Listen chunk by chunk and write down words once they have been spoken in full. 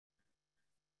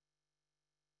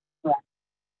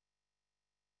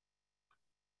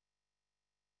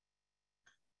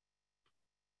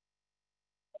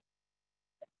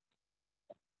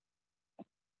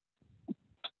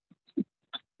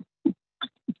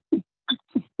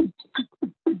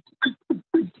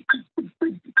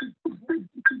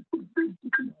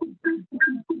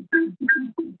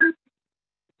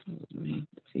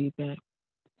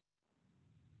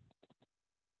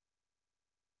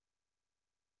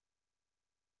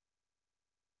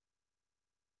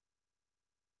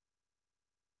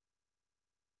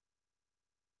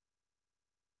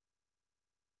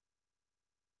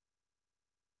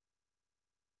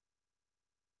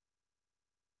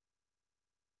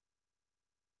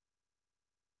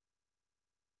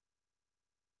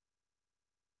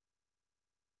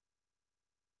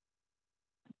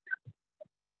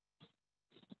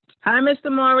Hi,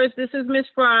 Mr. Morris. This is Miss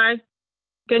Fry.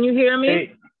 Can you hear me?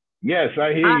 Hey, yes,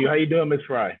 I hear Hi. you. How you doing, Miss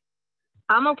Fry?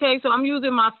 I'm okay. So I'm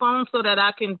using my phone so that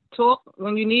I can talk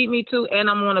when you need me to, and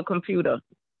I'm on a computer.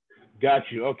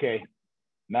 Got you. Okay. All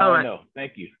Now I right. know.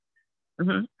 Thank you.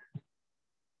 Mm-hmm.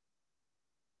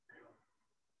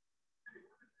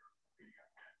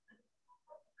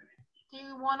 Do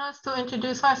you want us to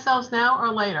introduce ourselves now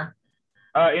or later?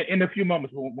 In a few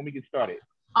moments when we get started.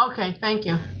 Okay, thank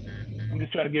you. I'm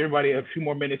just trying to give everybody a few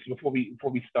more minutes before we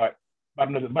start.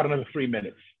 About another 3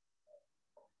 minutes.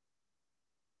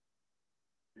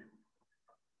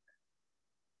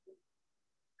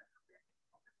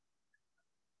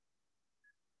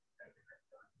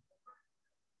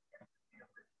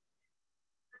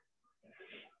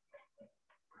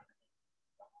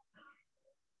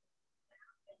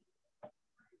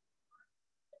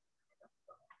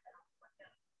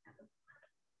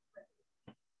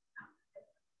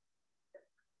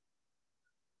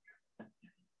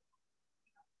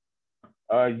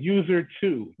 User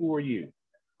two, who are you?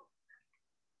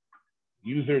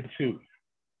 User two.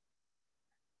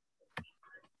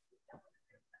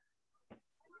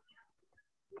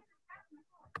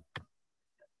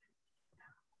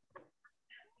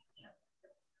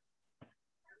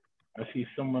 I see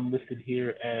someone listed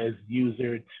here as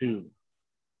user two.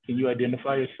 Can you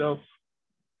identify yourself?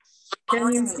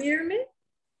 Can you hear me?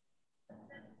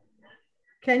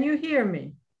 Can you hear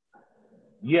me?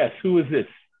 Yes, who is this?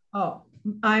 Oh,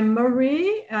 I'm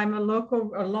Marie. I'm a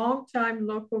long-time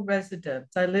local resident.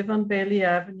 I live on Bailey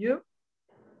Avenue.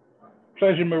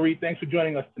 Pleasure, Marie. Thanks for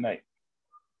joining us tonight.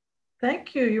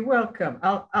 Thank you. You're welcome.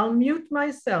 I'll mute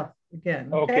myself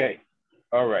again. Okay.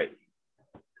 All right.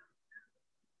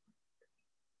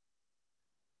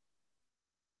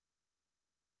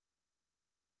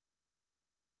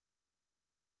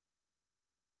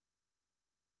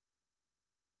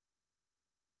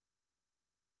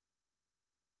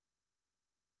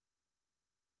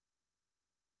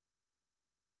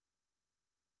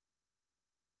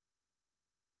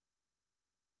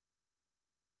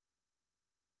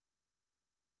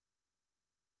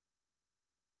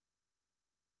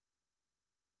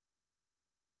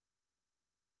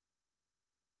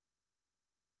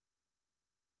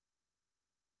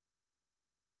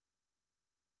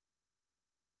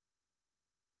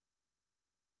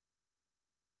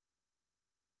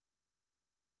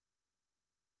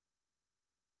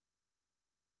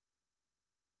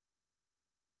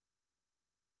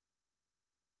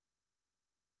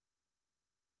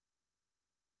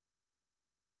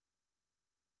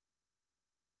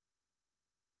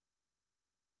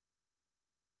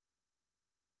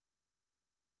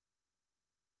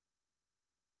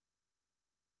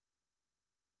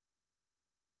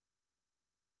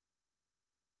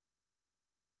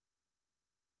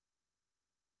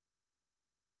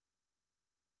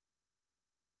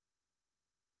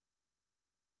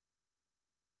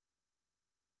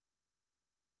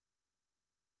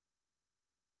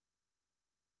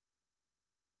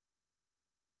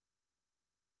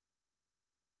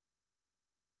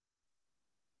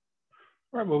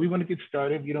 All right, well, we want to get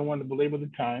started. We don't want to belabor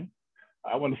the time.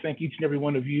 I want to thank each and every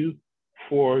one of you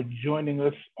for joining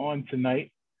us on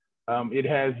tonight. It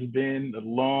has been a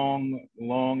long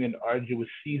and arduous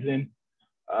season,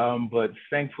 but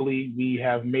thankfully we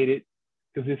have made it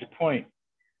to this point.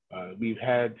 We've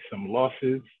had some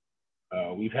losses.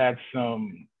 We've had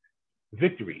some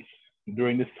victories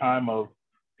during this time of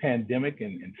pandemic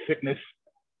and sickness,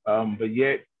 but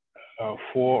yet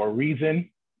for a reason,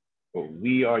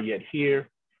 we are yet here.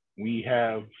 We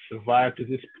have survived to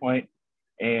this point,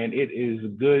 and it is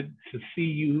good to see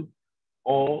you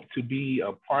all to be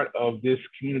a part of this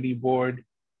community board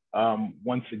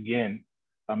once again.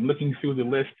 I'm looking through the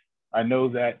list. I know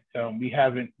that we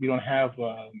don't have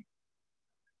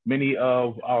many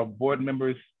of our board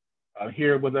members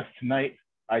here with us tonight.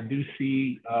 I do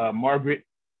see Margaret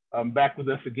back with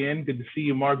us again. Good to see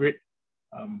you, Margaret.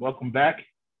 Welcome back.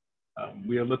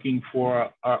 We are looking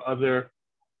for our other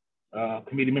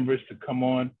committee members to come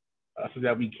on so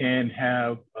that we can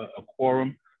have a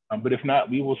quorum. But if not,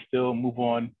 we will still move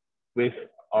on with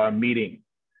our meeting.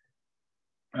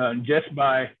 Just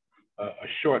by a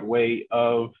short way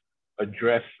of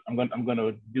address, I'm going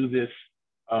to do this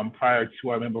prior to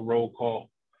our member roll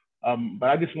call. But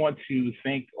I just want to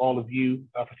thank all of you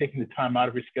for taking the time out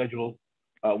of your schedule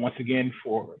once again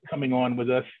for coming on with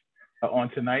us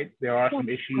on tonight. There are some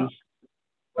issues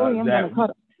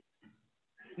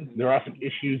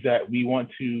that we want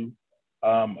to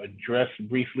address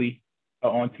briefly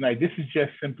on tonight. This is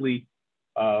just simply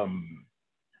more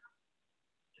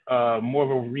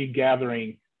of a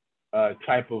regathering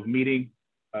type of meeting.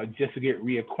 just to get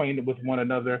reacquainted with one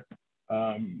another.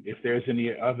 If there's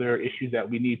any other issues that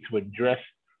we need to address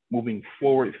moving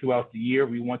forward throughout the year,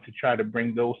 we want to try to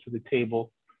bring those to the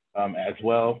table as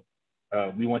well.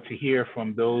 We want to hear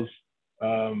from those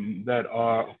that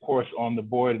are, of course, on the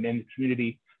board and in the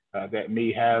community that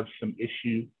may have some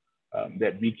issue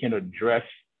that we can address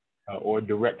or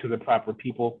direct to the proper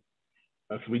people.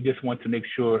 So we just want to make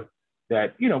sure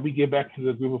that, we get back to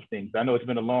the groove of things. I know it's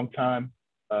been a long time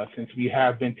since we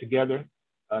have been together,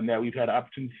 that we've had an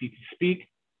opportunity to speak.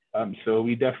 So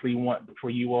we definitely want for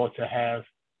you all to have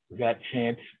that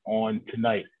chance on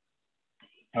tonight.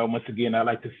 Once again, I'd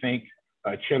like to thank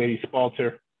Chair Lady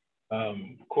Spalter, of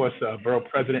course, Borough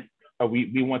President.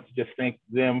 We want to just thank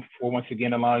them for once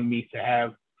again allowing me to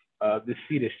have this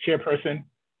seat as chairperson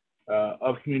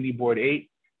of Community Board 8.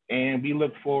 And we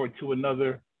look forward to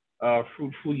another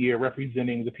fruitful year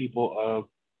representing the people of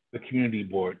the Community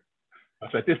Board.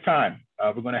 So at this time,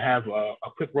 we're going to have a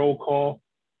quick roll call.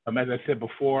 As I said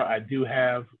before, I do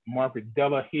have Margaret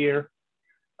Della here.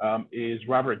 Is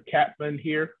Robert Kaplan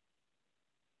here?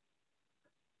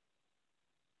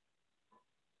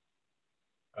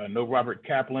 No Robert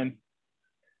Kaplan.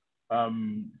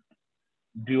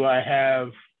 Do I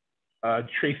have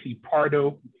Tracy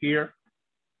Pardo here?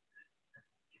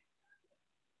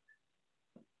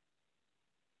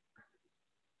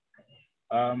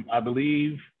 I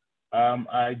believe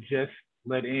I just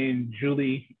let in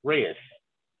Julie Reyes,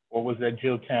 or was that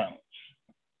Jill Towns?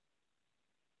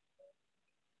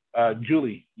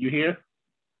 Julie, you here?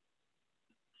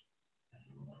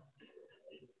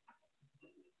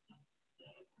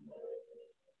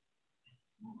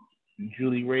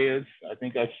 Julie Reyes, I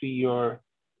think I see your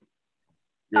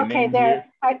okay, name there.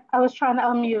 here. I was trying to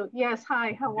unmute. Yes,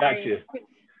 hi, how are you? Gotcha.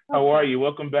 How are you?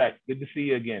 Welcome back. Good to see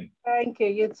you again. Thank you,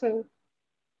 you too.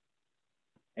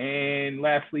 And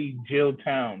lastly, Jill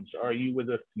Towns, are you with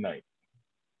us tonight?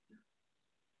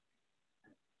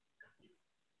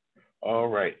 All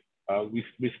right.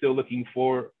 We're still looking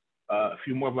for a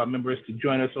few more of our members to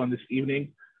join us on this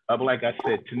evening. But like I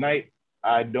said, tonight,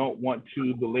 I don't want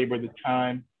to belabor the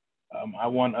time. I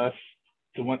want us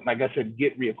to, like I said,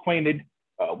 get reacquainted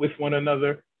with one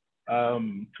another,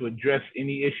 to address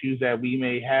any issues that we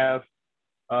may have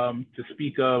to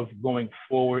speak of going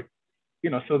forward,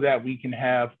 so that we can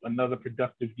have another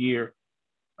productive year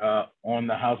on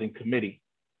the Housing Committee.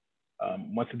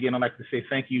 Once again, I'd like to say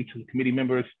thank you to the committee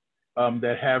members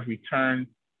that have returned,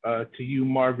 to you,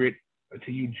 Margaret,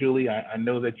 to you, Julie. I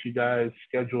know that you guys'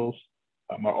 schedules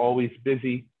are always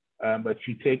busy, but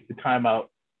you take the time out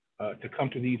to come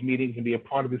to these meetings and be a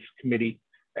part of this committee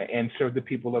and serve the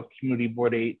people of Community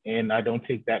Board 8, and I don't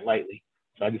take that lightly.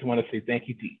 So I just want to say thank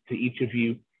you to each of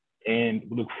you, and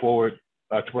we look forward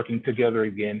to working together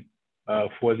again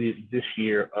for this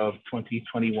year of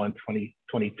 2021-2022.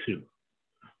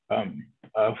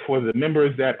 For the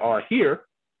members that are here,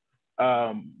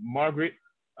 Margaret,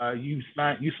 you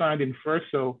signed in first,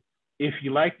 so if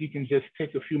you like, you can just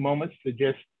take a few moments to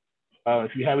just,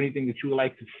 if you have anything that you would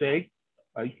like to say,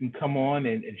 you can come on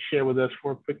and share with us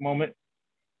for a quick moment,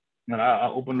 and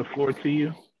I'll open the floor to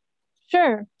you.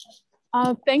 Sure.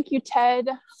 Thank you, Ted.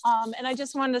 And I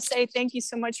just wanted to say thank you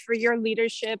so much for your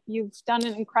leadership. You've done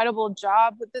an incredible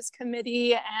job with this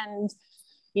committee. And,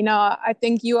 I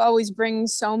think you always bring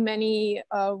so many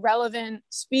relevant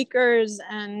speakers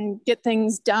and get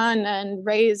things done and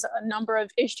raise a number of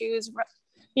issues,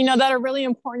 that are really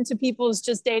important to people's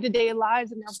just day-to-day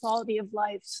lives and their quality of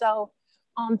life. So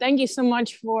thank you so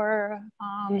much for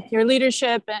your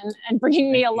leadership and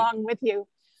bringing me along with you.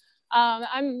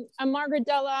 I'm Margaret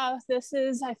Della. This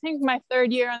is, I think, my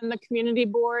third year on the community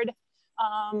board.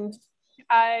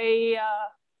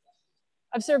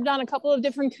 I've served on a couple of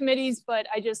different committees, but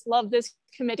I just love this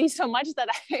committee so much that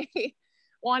I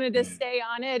wanted to stay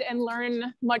on it and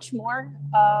learn much more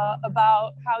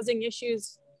about housing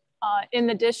issues in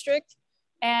the district.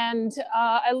 And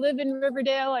I live in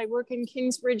Riverdale. I work in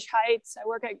Kingsbridge Heights. I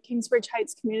work at Kingsbridge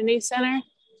Heights Community Center.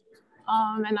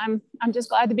 And I'm just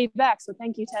glad to be back. So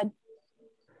thank you, Ted.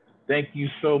 Thank you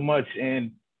so much.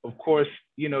 And of course,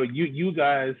 you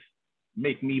guys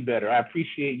make me better. I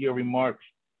appreciate your remarks,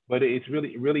 but it's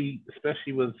really,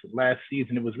 especially with last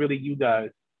season, it was really you guys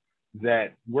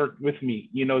that worked with me.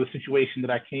 The situation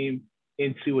that I came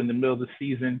into in the middle of the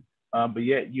season, but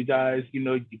yet you guys,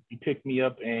 you picked me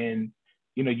up and,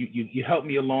 you helped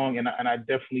me along, and I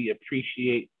definitely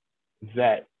appreciate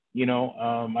that.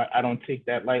 I don't take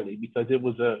that lightly because it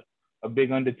was a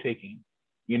big undertaking,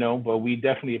 but we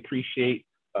definitely appreciate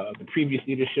the previous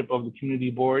leadership of the community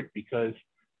board because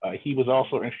he was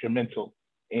also instrumental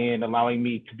in allowing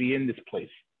me to be in this place.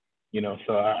 You know,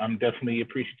 so I'm definitely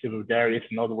appreciative of Darius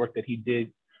and all the work that he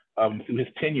did through his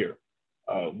tenure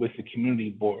with the community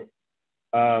board.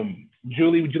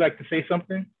 Julie, would you like to say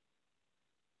something?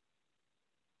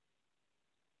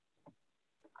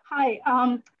 Hi,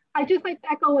 I just like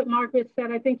to echo what Margaret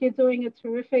said. I think you're doing a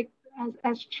terrific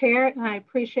as chair, and I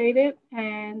appreciate it.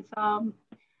 And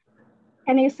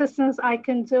any assistance I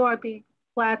can do, I'd be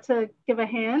glad to give a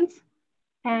hand.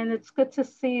 And it's good to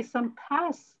see some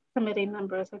past committee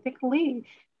members. I think Lee,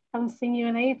 haven't seen you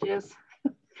in ages.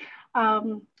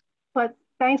 But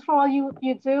thanks for all you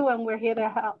do, and we're here to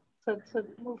help to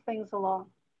move things along.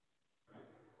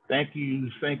 Thank you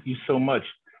so much.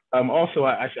 Also,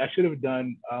 I should have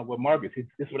done what Margaret, this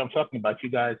is what I'm talking about. You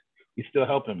guys, you're still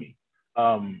helping me.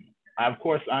 Of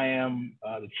course, I am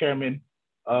the chairman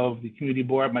of the community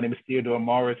board. My name is Theodore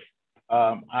Morris.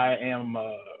 I am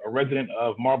a resident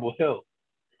of Marble Hill.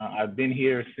 I've been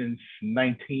here since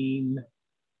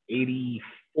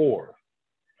 1984.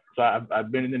 So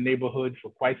I've been in the neighborhood for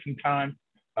quite some time.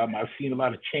 I've seen a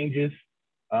lot of changes,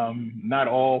 not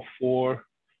all for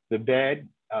the bad,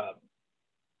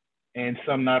 and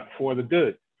some not for the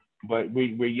good, but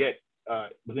we're yet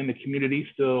within the community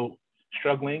still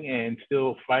struggling and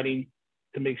still fighting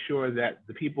to make sure that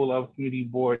the people of Community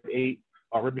Board 8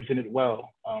 are represented well.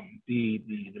 The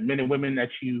men and women that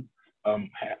you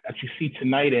see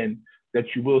tonight and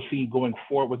that you will see going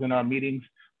forward within our meetings,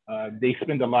 they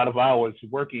spend a lot of hours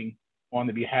working on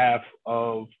the behalf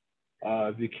of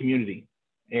the community.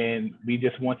 And we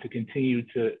just want to continue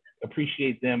to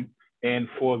appreciate them and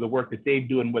for the work that they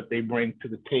do and what they bring to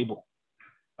the table.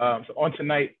 So on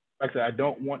tonight, like I said, I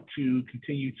don't want to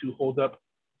continue to hold up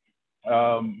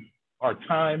our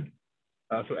time.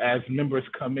 So as members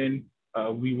come in,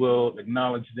 we will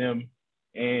acknowledge them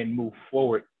and move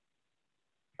forward.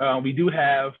 We do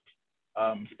have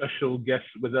special guests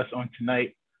with us on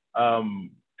tonight.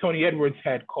 Tony Edwards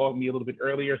had called me a little bit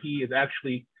earlier. He is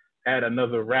actually at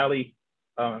another rally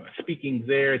speaking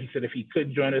there. He said if he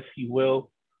could join us, he will.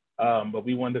 But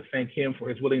we wanted to thank him for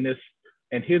his willingness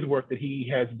and his work that he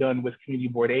has done with Community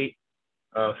Board 8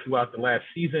 throughout the last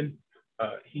season.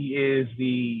 He is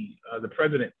the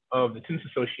president of the Tennis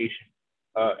Association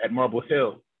at Marble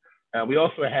Hill. We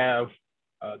also have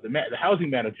the housing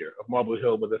manager of Marble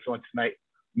Hill with us on tonight,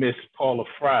 Miss Paula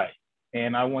Fry.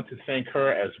 And I want to thank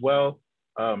her as well.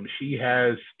 She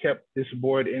has kept this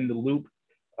board in the loop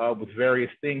with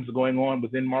various things going on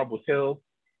within Marble Hill.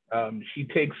 She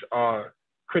takes our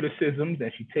criticisms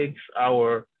and she takes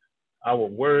our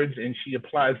words and she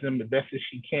applies them the best as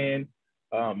she can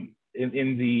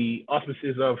in the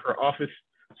auspices of her office.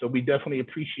 So we definitely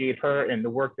appreciate her and the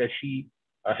work that she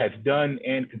has done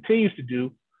and continues to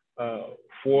do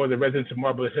for the residents of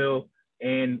Marble Hill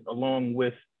and along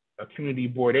with Community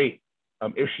Board 8.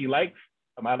 If she likes,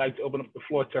 I'd like to open up the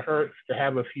floor to her to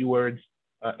have a few words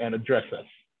and address us.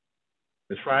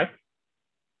 Ms. Fry?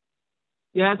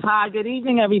 Yes, hi, good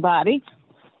evening, everybody.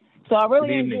 So I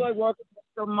really enjoyed working with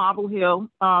the Marble Hill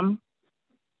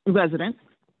residents.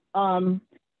 Some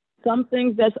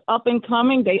things that's up and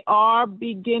coming, they are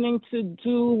beginning to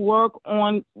do work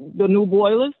on the new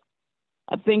boilers.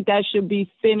 I think that should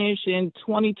be finished in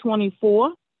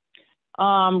 2024.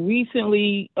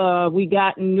 Recently, we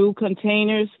got new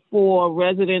containers for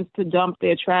residents to dump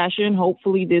their trash in.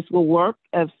 Hopefully this will work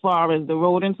as far as the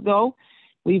rodents go.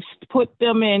 We've put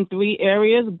them in 3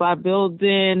 areas by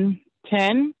Building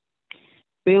 10,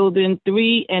 Building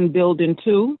 3, and Building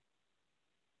 2.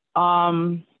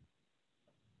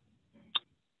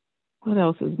 What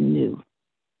else is new?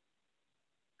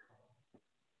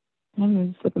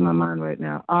 I'm slipping my mind right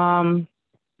now.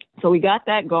 So we got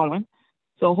that going.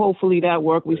 So hopefully that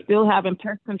worked. We still having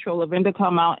pest control vendor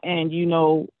come out and,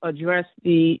 address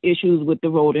the issues with the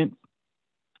rodents.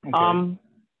 Okay.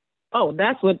 Oh,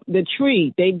 that's what the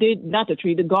tree, they did, not the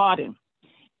tree, the garden.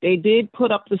 They did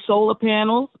put up the solar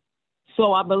panels.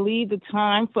 So I believe the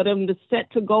time for them to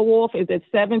set to go off is at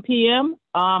 7 p.m.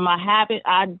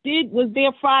 Was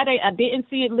there Friday. I didn't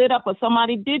see it lit up, but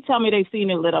somebody did tell me they've seen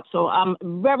it lit up. So I'm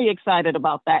very excited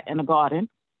about that in the garden.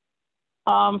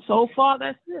 So far,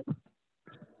 that's it.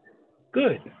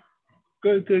 Good.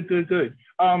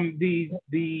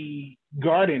 The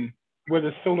garden where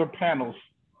the solar panels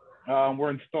were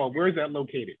installed, where is that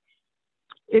located?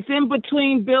 It's in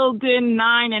between Building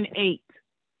 9 and 8.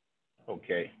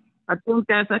 Okay. I think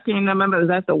I can't remember, is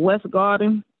that the West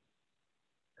Garden?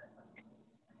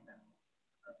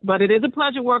 But it is a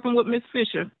pleasure working with Ms.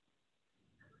 Fisher.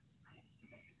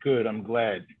 Good, I'm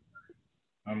glad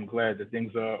that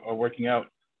things are working out.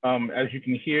 As you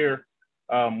can hear,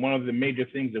 one of the major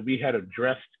things that we had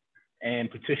addressed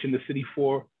and petitioned the city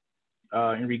for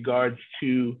in regards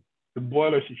to the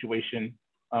boiler situation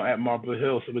at Marble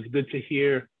Hill. So it's good to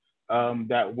hear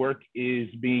that work is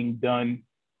being done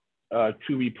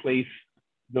to replace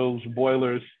those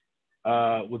boilers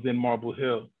within Marble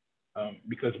Hill,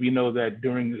 because we know that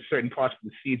during certain parts of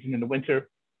the season in the winter,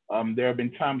 there have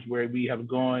been times where we have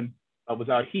gone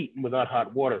without heat and without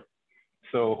hot water.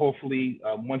 So hopefully,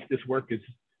 once this work is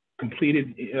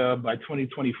completed by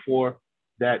 2024,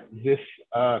 that this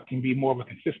can be more of a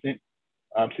consistent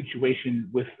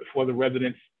situation for the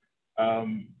residents.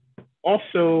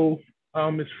 Also,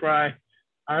 Ms. Fry,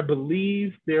 I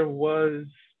believe there was,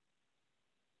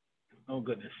 oh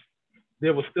goodness,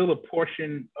 there was still a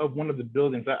portion of one of the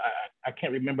buildings, I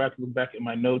can't remember, I have to look back at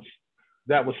my notes,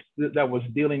 that was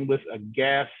dealing with a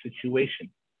gas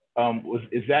situation.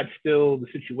 Is that still the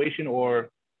situation, or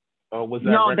was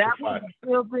that rectified?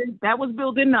 No, that was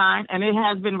building 9, and it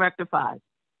has been rectified.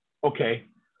 Okay,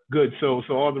 good. So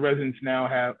all the residents now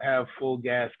have full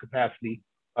gas capacity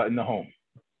in the home.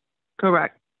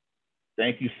 Correct.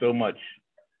 Thank you so much.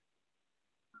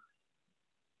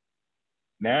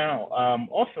 Now,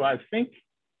 also, I think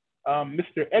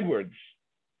Mr. Edwards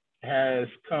has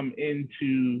come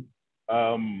into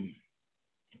the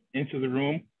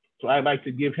room. So I'd like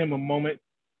to give him a moment,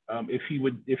 if he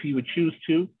would choose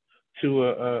to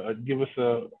give us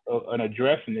an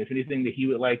address, and if anything that he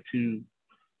would like to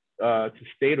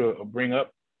state or bring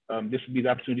up, this would be the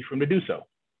opportunity for him to do so.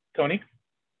 Tony?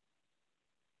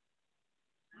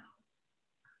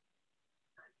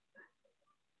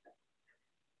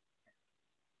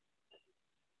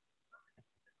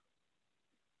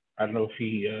 I don't know if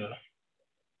he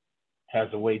has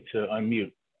a way to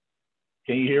unmute.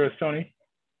 Can you hear us, Tony?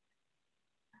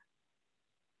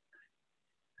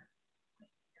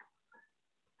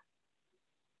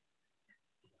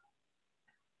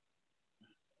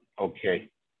 Okay,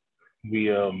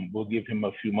 we'll give him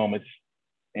a few moments,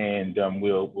 and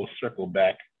we'll circle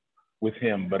back with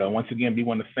him. But once again, we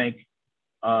want to thank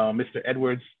Mr.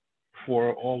 Edwards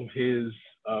for all of his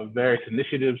various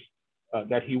initiatives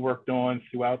that he worked on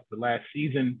throughout the last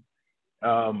season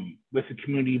with the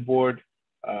community board.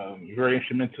 Very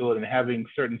instrumental in having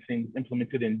certain things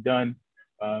implemented and done,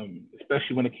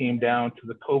 especially when it came down to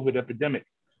the COVID epidemic.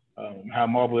 How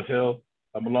Marble Hill,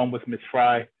 along with Ms.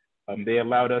 Fry, they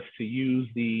allowed us to use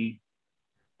the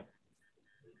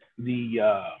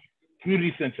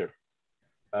community center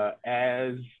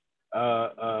as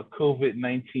a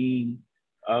COVID-19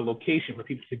 location for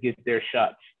people to get their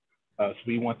shots. So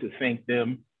we want to thank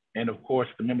them, and of course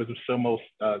the members of SOMOS,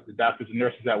 the doctors and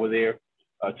nurses that were there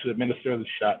to administer the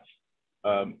shots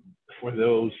for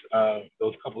those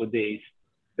couple of days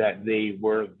that they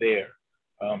were there,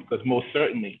 because most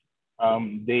certainly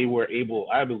they were able,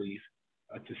 I believe,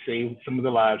 to save some of the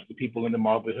lives of the people in the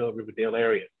Marble Hill, Riverdale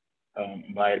area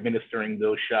by administering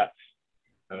those shots.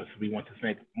 So we want to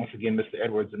thank, once again, Mr.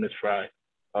 Edwards and Ms. Fry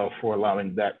for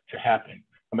allowing that to happen,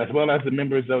 as well as the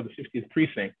members of the 50th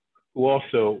Precinct who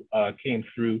also came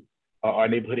through our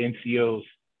neighborhood NCOs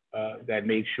that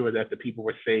made sure that the people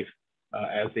were safe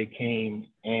as they came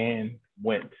and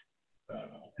went,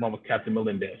 along with Captain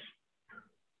Melendez.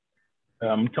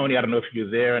 Tony, I don't know if you're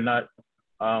there or not,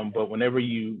 but whenever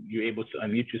you're able to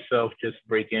unmute yourself, just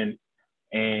break in,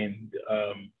 and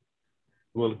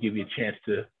we'll give you a chance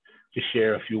to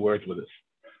share a few words with us.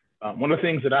 One of the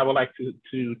things that I would like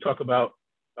to talk about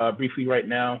briefly right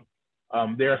now,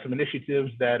 there are some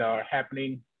initiatives that are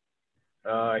happening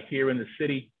here in the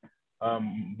city,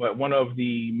 but one of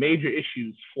the major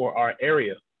issues for our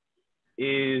area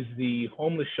is the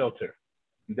homeless shelter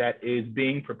that is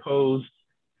being proposed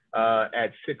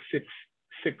at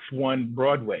 6661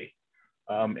 Broadway.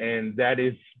 And that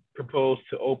is proposed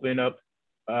to open up,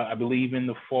 I believe, in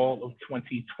the fall of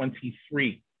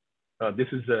 2023. This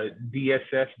is a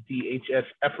DSS-DHS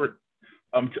effort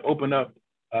to open up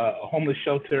a homeless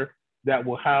shelter that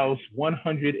will house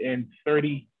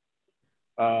 130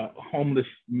 homeless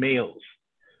males.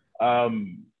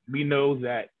 We know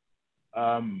that,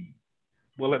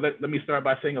 well, let me start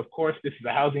by saying, of course, this is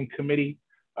a housing committee.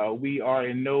 We are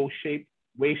in no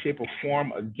way, shape, or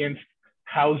form against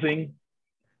housing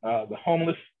the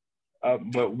homeless,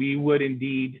 but we would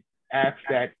indeed ask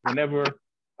that whenever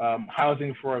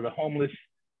housing for the homeless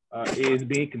is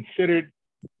being considered,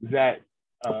 that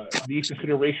these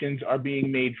considerations are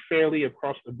being made fairly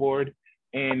across the board,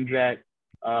 and that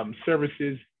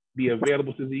services be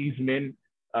available to these men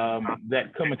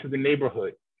that come into the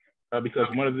neighborhood, because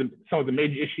some of the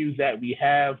major issues that we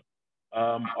have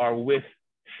are with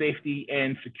safety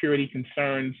and security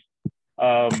concerns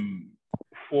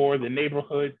for the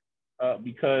neighborhood,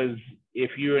 because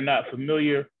if you're not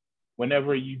familiar,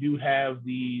 whenever you do have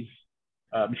these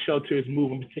shelters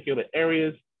move in particular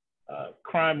areas,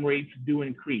 crime rates do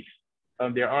increase.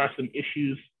 There are some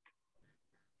issues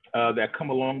that come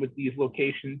along with these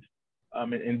locations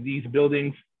and these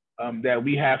buildings that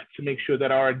we have to make sure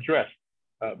that are addressed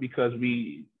because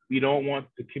we don't want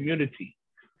the community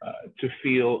to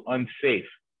feel unsafe.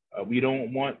 We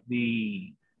don't want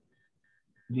the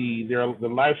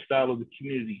lifestyle of the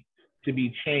community to be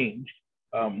changed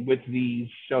with these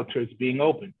shelters being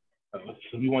open.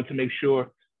 So we want to make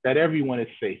sure that everyone is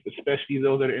safe, especially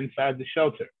those that are inside the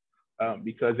shelter.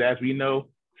 Because as we know,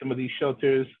 some of these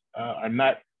shelters are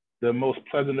not the most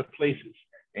pleasant of places.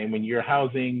 And when you're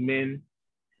housing men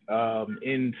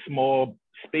in small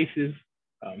spaces,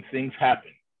 things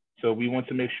happen. So we want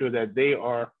to make sure that they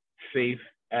are safe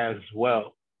as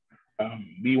well.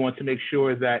 We want to make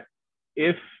sure that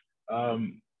if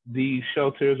these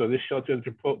shelters or this shelter, the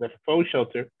proposed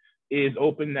shelter is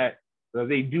open, that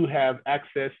they do have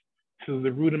access to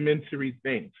the rudimentary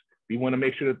things. We want to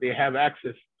make sure that they have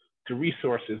access to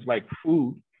resources like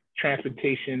food,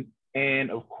 transportation,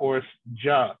 and of course,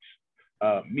 jobs.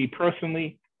 Me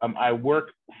personally, I work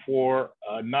for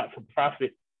a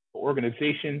not-for-profit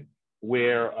organization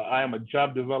where I am a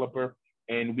job developer,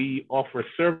 and we offer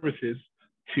services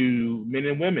to men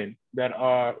and women that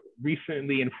are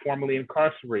recently and formerly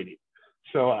incarcerated.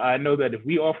 So I know that if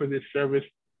we offer this service,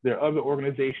 there are other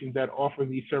organizations that offer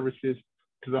these services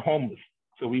to the homeless.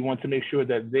 So we want to make sure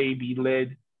that they be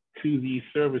led to these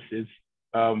services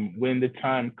when the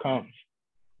time comes.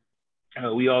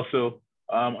 We also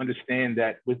understand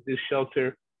that with this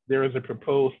shelter, there is a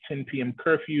proposed 10 p.m.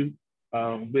 curfew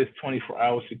with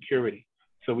 24-hour security.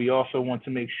 So we also want to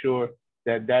make sure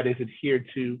that that is adhered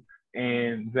to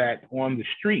and that on the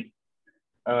street,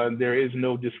 there is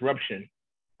no disruption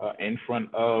in front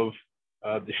of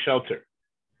the shelter.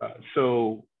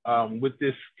 So with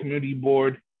this community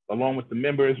board, along with the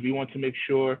members, we want to make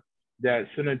sure that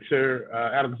Senator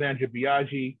Alexandria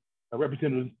Biaggi,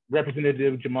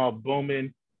 Representative Jamal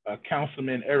Bowman,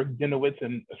 Councilman Eric Dinowitz,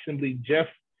 and Assembly Jeff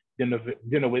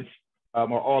Dinowitz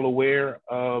are all aware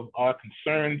of our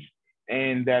concerns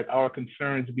and that our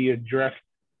concerns be addressed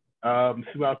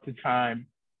throughout the time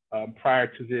prior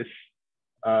to this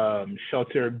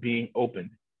shelter being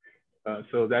opened.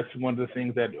 So that's one of the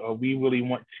things that we really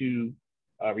want to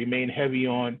remain heavy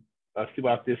on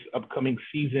throughout this upcoming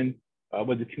season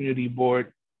with the community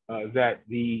board, that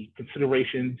the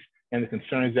considerations and the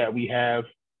concerns that we have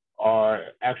are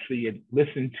actually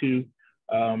listened to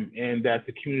and that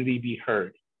the community be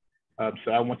heard.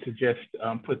 So I want to just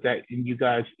put that in you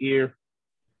guys' ear.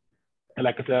 And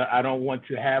like I said, I don't want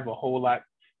to have a whole lot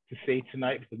to say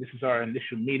tonight because this is our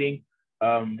initial meeting,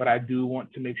 but I do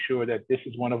want to make sure that this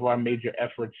is one of our major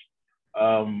efforts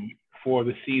for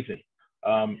the season.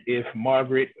 If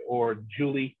Margaret or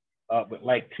Julie would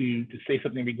like to say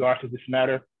something in regards to this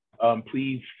matter,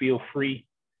 please feel free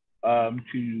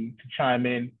to chime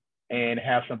in and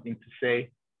have something to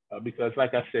say, because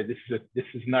like I said, this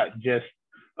is not just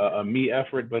a me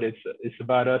effort, but it's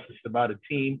about us, it's about a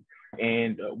team,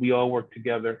 and we all work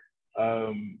together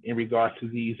in regards to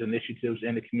these initiatives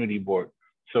and the community board.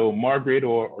 So Margaret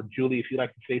or Julie, if you'd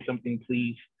like to say something,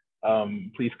 please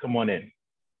come on in.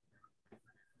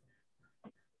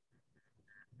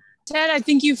 Ted, I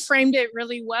think you framed it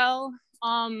really well.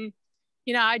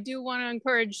 You know, I do want to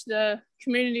encourage the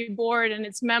community board and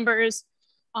its members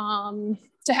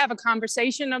to have a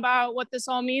conversation about what this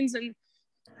all means. And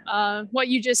what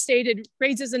you just stated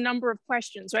raises a number of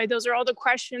questions, right? Those are all the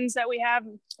questions that we have,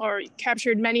 or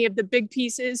captured many of the big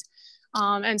pieces.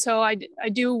 And so I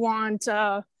do want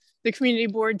the community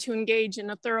board to engage in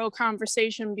a thorough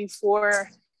conversation before,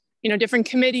 you know, different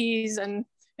committees and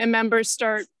members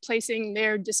start placing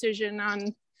their decision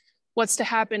on what's to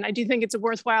happen. I do think it's a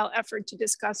worthwhile effort to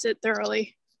discuss it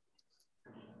thoroughly.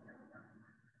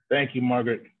 Thank you,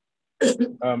 Margaret.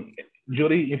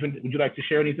 Julie, would you like to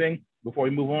share anything before we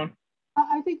move on?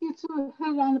 I think you two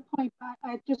hit on the point, but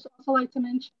I'd just also like to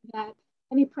mention that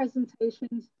any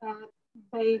presentations that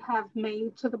they have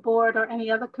made to the board or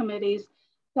any other committees,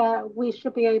 that we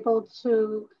should be able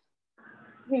to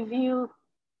review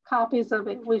copies of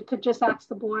it. We could just ask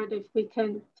the board if we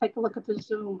can take a look at the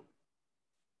Zoom.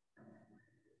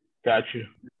 Got you.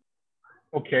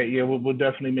 Okay, yeah, we'll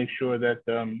definitely make sure that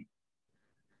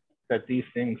that these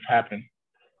things happen,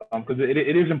 because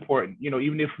it is important. You know,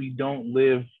 even if we don't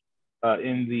live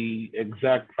in the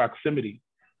exact proximity,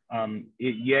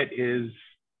 it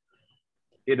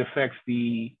affects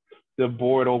the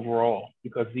board overall,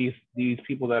 because these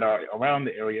people that are around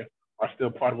the area are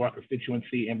still part of our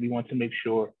constituency, and we want to make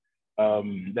sure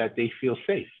that they feel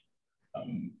safe.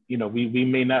 You know, we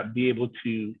may not be able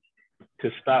to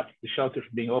stop the shelter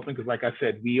from being open because, like I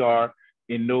said, we are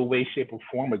in no way, shape, or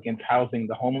form against housing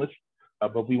the homeless,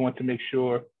 but we want to make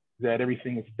sure that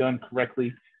everything is done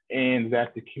correctly and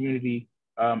that the community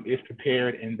is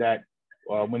prepared, and that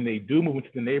when they do move into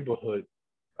the neighborhood,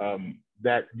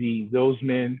 that those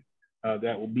men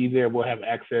that will be there will have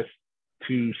access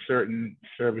to certain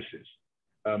services,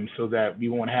 so that we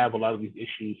won't have a lot of these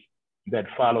issues that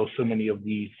follow so many of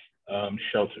these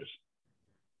shelters.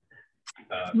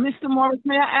 Mr. Morris,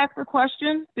 may I ask a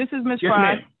question? This is Ms. Yes,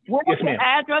 Fry. ma'am. What was Yes, ma'am. the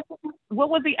address? What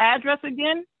was the address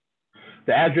again?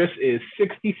 The address is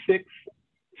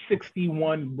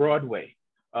 6661 Broadway.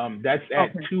 That's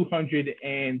at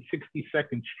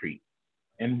 262nd Street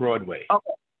in Broadway.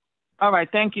 Okay. All right.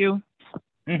 Thank you.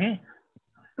 Mm-hmm.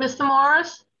 Mr.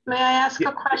 Morris, may I ask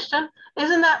a question?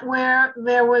 Isn't that where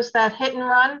there was that hit and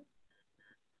run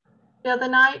the other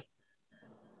night?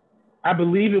 I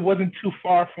believe it wasn't too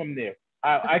far from there.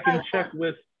 I can check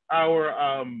with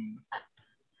our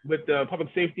with the public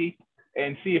safety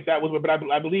and see if that was, but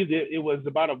I believe that it was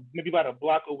maybe about a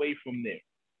block away from there.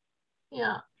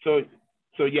 Yeah. So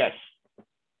yes.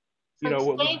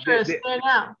 So it's dangerous there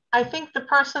now. I think the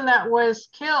person that was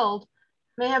killed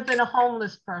may have been a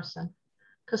homeless person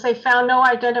because they found no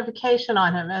identification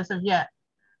on him as of yet.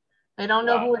 They don't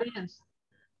know who it is.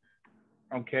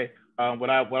 Okay. What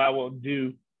I will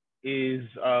do is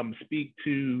speak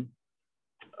to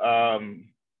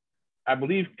I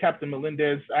believe Captain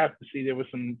Melendez. I have to see, there were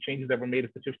some changes that were made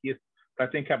at the 50th, but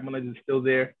I think Captain Melendez is still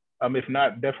there. If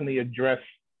not, definitely address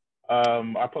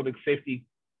our public safety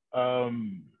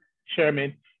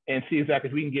chairman and see exactly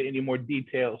if we can get any more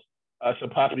details. So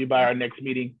possibly by our next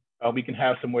meeting, we can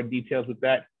have some more details with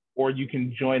that, or you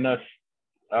can join us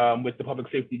with the public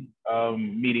safety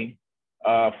meeting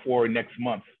for next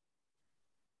month.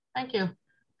 Thank you.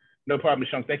 No problem,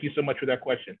 Shung. Thank you so much for that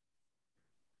question.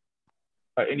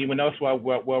 Anyone else while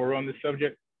we're on this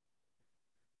subject?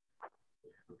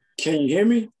 Can you hear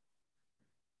me?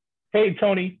 Hey,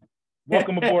 Tony,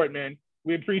 welcome aboard, man.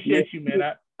 We appreciate you, man.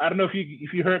 I don't know if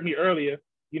you heard me earlier,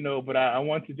 but I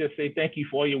want to just say thank you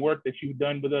for all your work that you've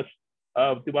done with us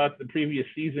throughout the previous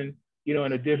season,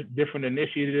 and the different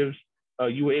initiatives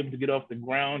you were able to get off the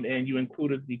ground, and you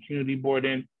included the community board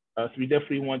in. So we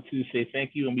definitely want to say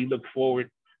thank you, and we look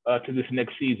forward to this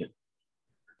next season.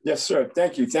 Yes, sir.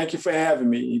 Thank you. Thank you for having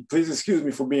me. Please excuse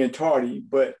me for being tardy,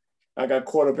 but I got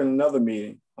caught up in another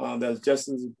meeting that's just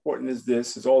as important as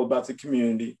this. It's all about the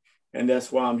community, and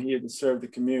that's why I'm here to serve the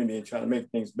community and try to make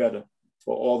things better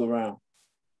for all around.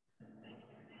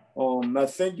 I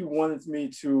think you wanted me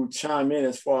to chime in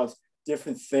as far as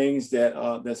different things that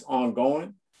that's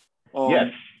ongoing.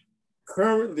 Yes.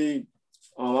 Currently,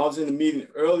 I was in a meeting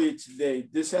earlier today.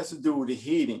 This has to do with the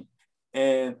heating,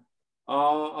 and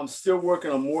I'm still working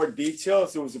on more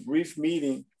details. It was a brief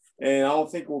meeting, and I don't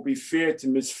think it will be fair to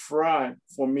Ms. Fry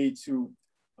for me to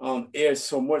air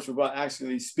so much without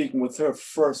actually speaking with her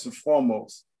first and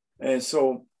foremost. And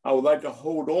so I would like to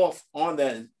hold off on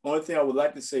that. Only thing I would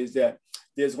like to say is that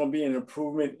there's going to be an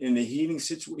improvement in the heating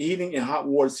and hot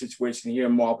water situation here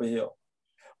in Marble Hill.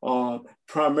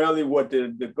 Primarily what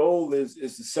the goal is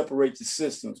to separate the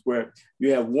systems, where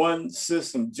you have one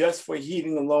system just for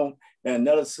heating alone and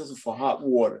another system for hot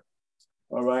water.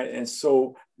 All right. And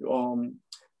so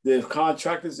the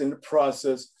contractors in the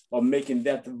process of making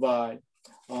that divide.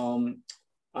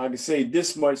 I can say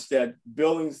this much, that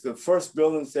the first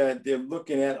buildings that they're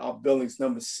looking at are buildings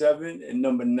number 7 and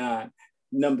number 9.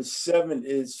 Number 7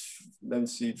 is, let me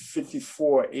see,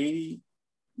 5480.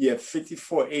 Yeah,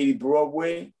 5480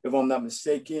 Broadway, if I'm not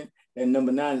mistaken. And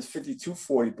number 9 is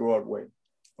 5240 Broadway.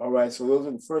 All right, so those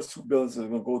are the first 2 buildings that are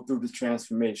going to go through the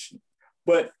transformation.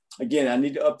 But again, I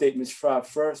need to update Ms. Fry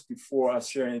first before I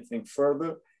share anything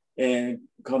further. And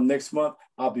come next month,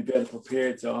 I'll be better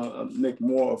prepared to make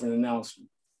more of an announcement.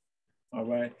 All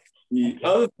right. The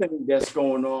other thing that's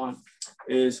going on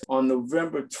is on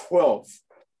November 12th,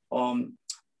 I'm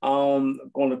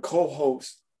going to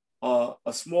co-host a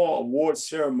small award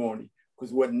ceremony,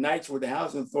 because what the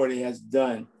Housing Authority has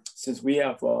done, since we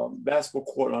have a basketball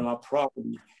court on our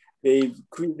property, they've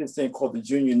created this thing called the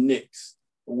Junior Knicks,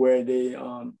 where they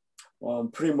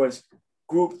pretty much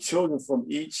group children from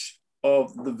each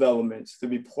of the developments to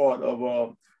be part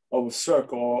of a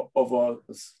circle of a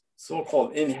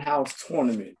so-called in-house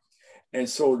tournament. And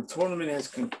so the tournament has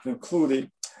concluded,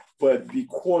 but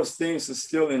because things are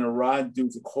still in a ride due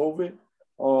to COVID,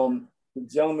 the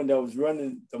gentleman that was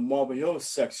running the Marble Hill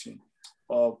section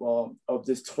of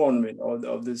this tournament, or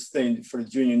of this thing for the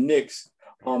Junior Knicks,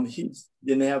 he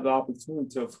didn't have the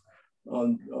opportunity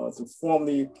to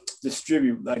formally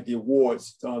distribute like the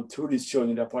awards to these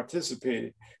children that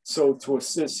participated. So to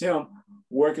assist him,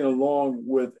 working along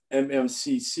with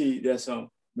MMCC, that's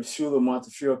Meshulah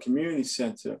Montefiore Community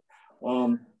Center,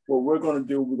 what we're going to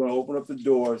do, we're going to open up the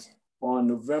doors on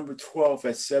November 12th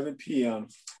at 7 p.m.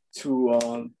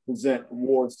 to present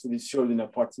awards to these children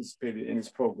that participated in this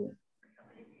program.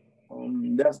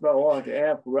 That's about all I can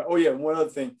add for. Oh yeah, one other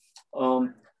thing.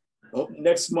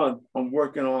 Next month, I'm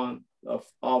working on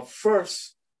our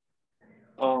first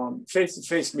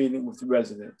face-to-face meeting with the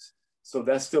residents. So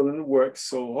that's still in the works.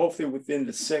 So hopefully within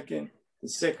the second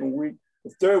week, the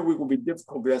third week will be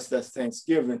difficult because that's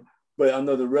Thanksgiving. But I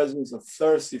know the residents are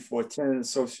thirsty for attending an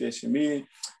association meeting.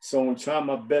 So I'm going to try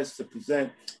my best to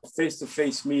present a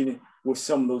face-to-face meeting with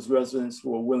some of those residents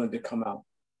who are willing to come out.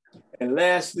 And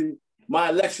lastly, my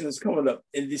election is coming up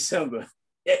in December.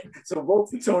 So vote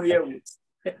for Tony Edwards.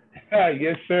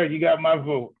 Yes, sir. You got my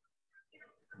vote.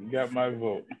 You got my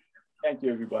vote. Thank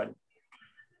you, everybody.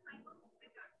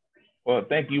 Well,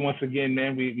 thank you once again,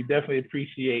 man. We definitely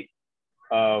appreciate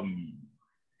all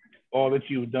that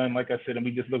you've done, like I said, and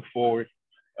we just look forward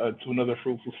to another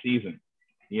fruitful season,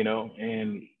 you know.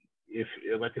 And if,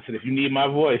 like I said, if you need my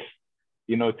voice,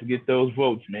 you know, to get those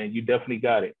votes, man, you definitely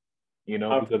got it, you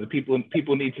know, because the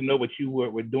people need to know what you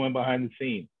were doing behind the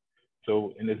scenes.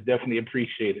 So, and it's definitely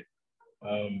appreciated.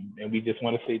 And we just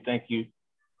want to say thank you,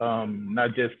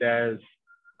 not just as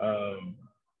a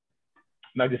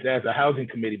housing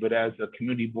committee, but as a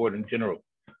community board in general,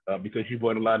 because you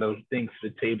brought a lot of things to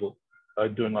the table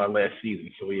during our last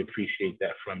season. So we appreciate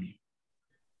that from you.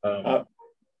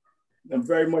 I'm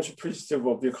very much appreciative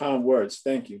of your kind words.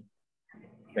 Thank you.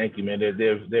 Thank you, man.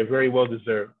 They're very well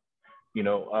deserved. You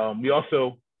know, we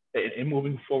also, in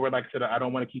moving forward, like I said, I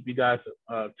don't want to keep you guys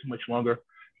too much longer,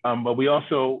 but we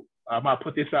also, I'll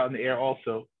put this out in the air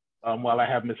also, while I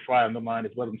have Ms. Fry on the line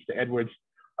as well as Mr. Edwards,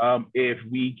 if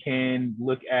we can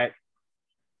look at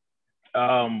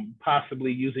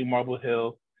possibly using Marble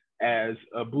Hill as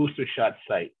a booster shot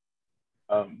site,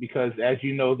 because as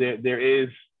you know, there is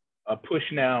a push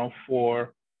now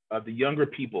for the younger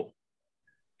people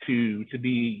to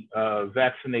be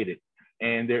vaccinated,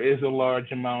 and there is a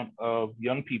large amount of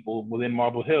young people within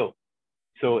Marble Hill.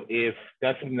 So if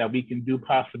that's something that we can do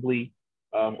possibly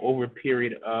over a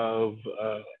period of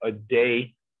a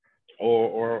day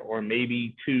or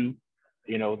maybe two,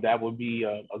 you know, that would be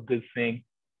a good thing.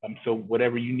 So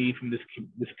whatever you need from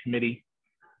this committee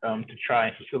to try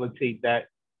and facilitate that,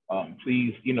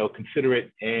 please, you know, consider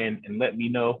it and let me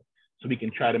know so we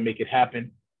can try to make it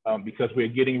happen, because we're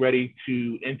getting ready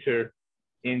to enter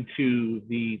into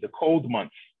the cold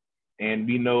months. And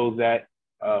we know that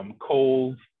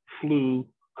cold, flu,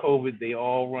 COVID, they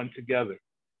all run together,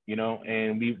 you know,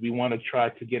 and we want to try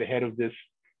to get ahead of this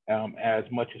as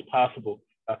much as possible.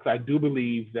 Because I do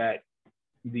believe that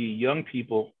the young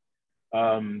people,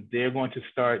 they're going to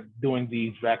start doing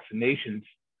these vaccinations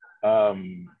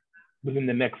within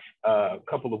the next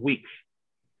couple of weeks,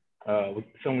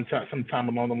 sometime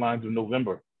along the lines of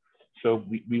November. So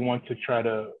we want to try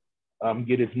to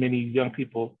get as many young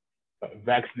people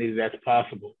vaccinated as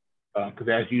possible. Because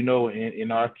as you know,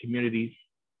 in our communities,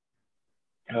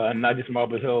 not just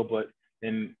Marble Hill, but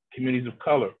in communities of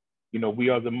color, you know, we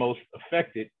are the most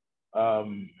affected,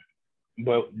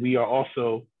 but we are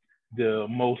also the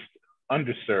most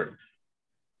underserved.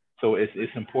 So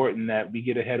it's important that we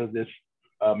get ahead of this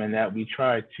and that we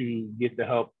try to get the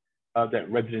help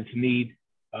that residents need.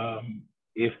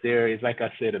 If there is, like I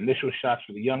said, initial shots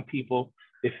for the young people,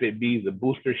 if it be the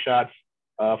booster shots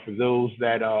for those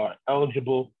that are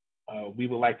eligible, we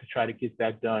would like to try to get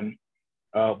that done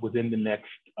within the next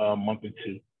month or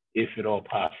two, if at all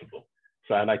possible.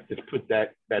 So I'd like to put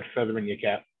that feather in your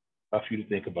cap for you to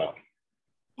think about.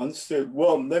 Understood.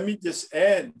 Well, let me just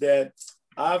add that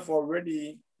I've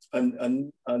already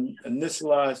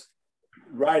initialized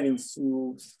writings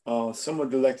to some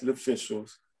of the elected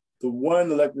officials. The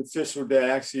one elected official that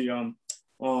actually tried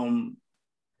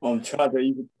to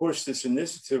even push this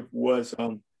initiative was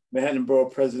Manhattan Borough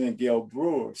President Gail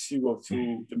Brewer. She wrote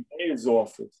to the mayor's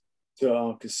office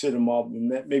to consider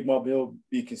make Marble Hill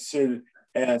be considered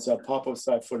as a pop-up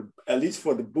site for at least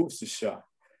for the booster shot.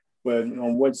 But you know,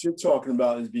 what you're talking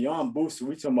about is beyond booster.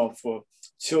 We're talking about for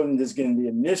children that's getting the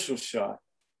initial shot.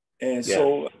 And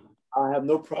so I have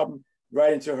no problem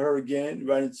writing to her again,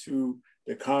 writing to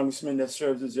the congressman that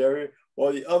serves this area,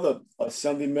 or the other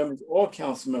assembly members or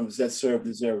council members that serve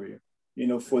this area, you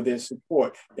know, for their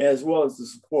support, as well as the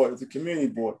support of the community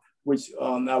board, which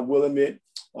I will admit,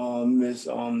 Ms.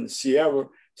 Sierra,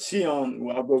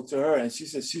 I wrote to her and she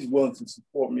said she's willing to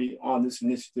support me on this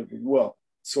initiative as well.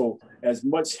 So as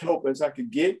much help as I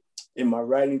could get in my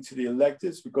writing to the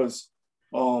electeds, because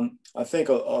I think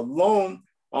alone,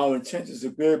 our intentions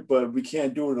are good, but we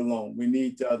can't do it alone. We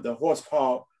need the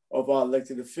horsepower of our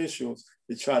elected officials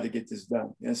to try to get this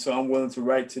done. And so I'm willing to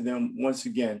write to them once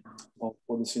again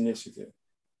for this initiative.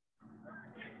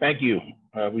 Thank you.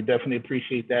 We definitely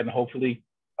appreciate that. And hopefully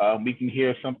we can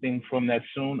hear something from that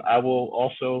soon. I will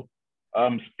also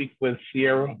speak with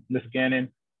Sierra, Ms. Gannon,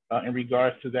 in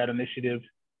regards to that initiative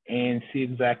and see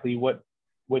exactly what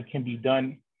can be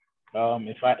done.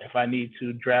 If I need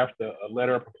to draft a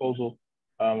letter of proposal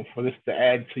for this to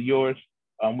add to yours,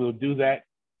 we'll do that,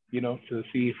 to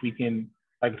see if we can,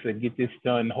 like I said, get this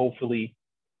done hopefully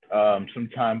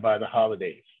sometime by the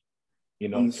holidays,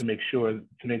 to make sure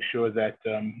that,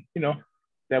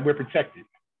 that we're protected,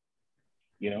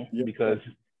 because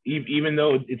even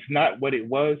though it's not what it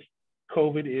was,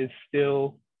 COVID is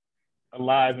still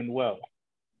alive and well.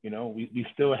 We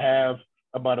still have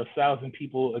about 1,000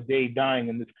 people a day dying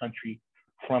in this country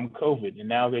from COVID. And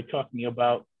now they're talking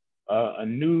about a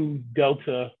new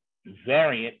Delta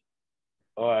variant,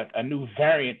 or a new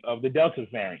variant of the Delta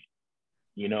variant,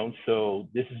 So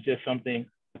this is just something,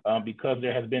 because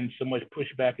there has been so much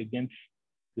pushback against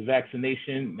the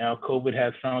vaccination. Now COVID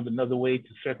has found another way to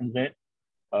circumvent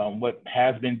what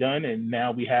has been done. And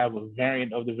now we have a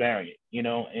variant of the variant,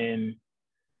 and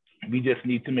we just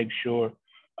need to make sure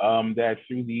that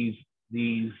through these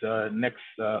next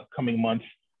coming months,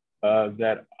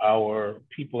 that our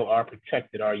people are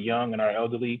protected, our young and our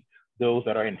elderly, those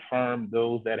that are infirm,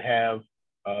 those that have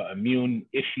immune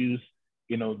issues,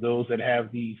 those that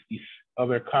have these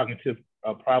other cognitive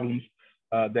problems,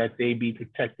 that they be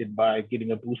protected by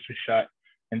getting a booster shot,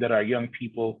 and that our young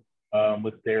people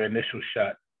with their initial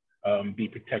shot be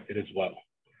protected as well.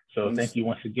 So thank you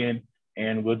once again,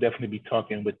 and we'll definitely be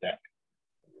talking with that.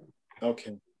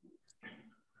 Okay.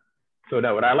 So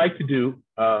now what I like to do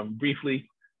briefly,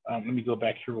 let me go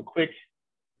back here real quick.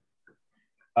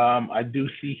 I do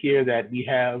see here that we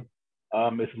have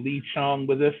Ms. Lee Chong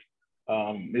with us.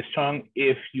 Ms. Chong,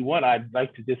 if you want, I'd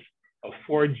like to just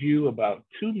afford you about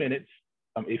 2 minutes.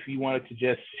 If you wanted to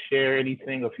just share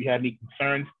anything, or if you had any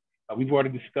concerns. We've already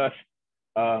discussed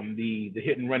the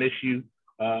hit and run issue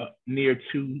near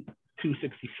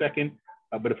 262nd,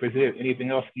 but if there's anything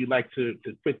else you'd like to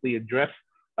quickly address,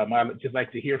 I'd just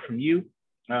like to hear from you,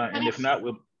 and if not,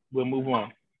 we'll move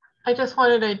on. I just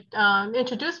wanted to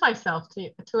introduce myself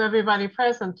to everybody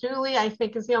present. Julie, I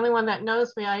think, is the only one that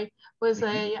knows me. I was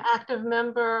an active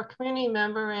member, community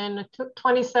member in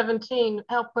 2017,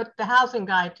 helped put the housing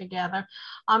guide together.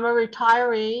 I'm a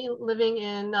retiree living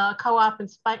in co-op in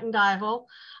Spuyten Duyvil.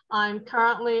 I'm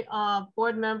currently a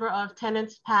board member of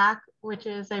Tenants PAC, which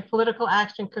is a political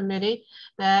action committee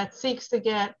that seeks to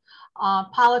get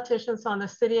politicians on the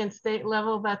city and state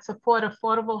level that support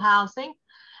affordable housing.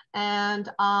 And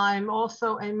I'm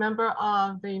also a member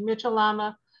of the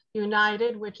Mitchell-Lama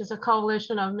United, which is a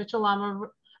coalition of Mitchell-Lama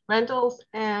rentals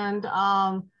and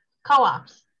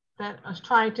co-ops that are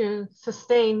trying to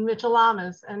sustain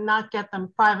Mitchell-Lamas and not get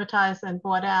them privatized and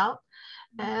bought out.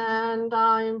 And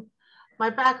my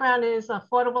background is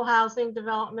affordable housing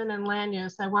development and land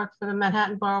use. I worked for the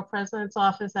Manhattan Borough President's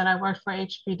Office, and I worked for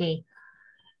HPD.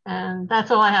 And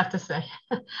that's all I have to say.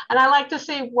 And I'd like to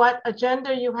see what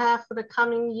agenda you have for the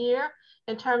coming year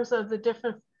in terms of the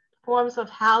different forms of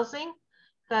housing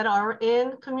that are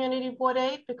in Community Board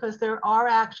 8, because there are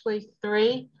actually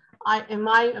 3, in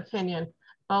my opinion,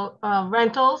 both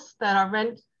rentals that are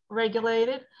rent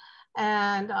regulated,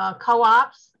 and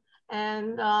co-ops,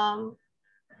 and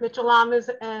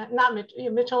Mitchell-Lamas,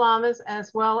 Mitchell-Lamas,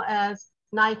 as well as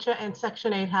NYCHA and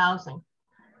Section 8 housing.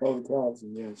 Public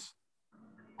housing, yes.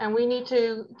 And we need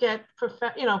to get,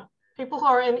 people who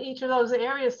are in each of those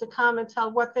areas to come and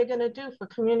tell what they're going to do for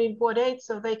Community Board 8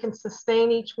 so they can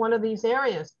sustain each one of these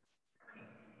areas.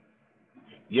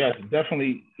 Yes,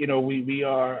 definitely. We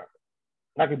are,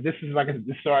 this is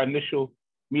our initial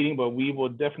meeting, but we will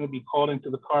definitely be calling to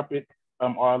the carpet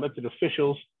our elected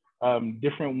officials,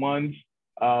 different ones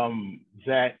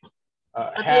that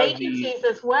but have the agencies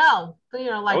as well, like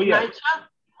NYCHA.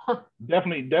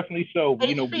 Definitely so.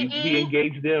 HPD. We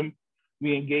engaged them.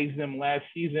 We engaged them last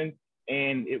season,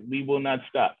 and we will not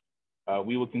stop.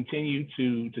 We will continue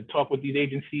to talk with these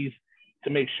agencies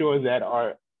to make sure that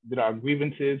our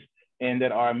grievances and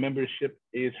that our membership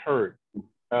is heard.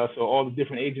 So all the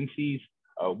different agencies,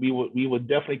 we will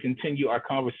definitely continue our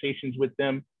conversations with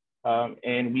them,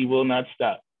 and we will not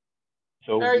stop.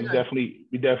 So we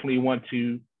definitely want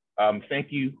to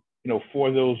thank you,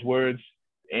 for those words.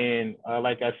 And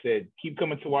like I said, keep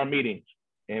coming to our meetings,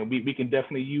 and we can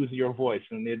definitely use your voice,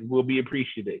 and it will be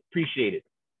appreciated.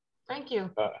 Thank you.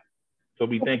 So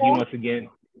we thank you once again.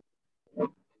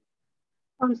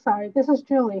 I'm sorry, this is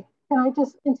Julie. Can I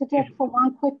just interject for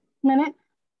one quick minute?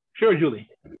 Sure, Julie.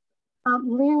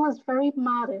 Lee was very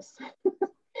modest.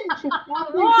 She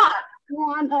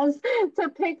want us to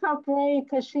pick her brain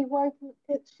because she worked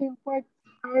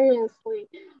tirelessly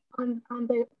on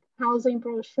the housing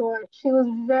brochure. She was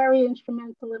very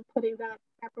instrumental in putting that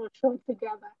brochure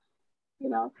together. You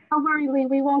know, don't worry, Lee,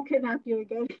 we won't kidnap you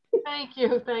again. Thank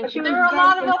you, thank you. There were a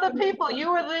lot of other people.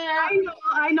 You were there.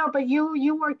 I know, but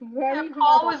you worked very hard.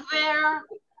 Paul was there.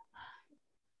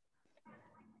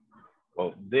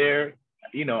 Well, there,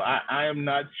 you know, I am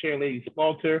not Chair Lady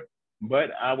Spalter, but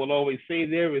I will always say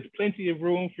there is plenty of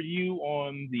room for you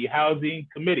on the Housing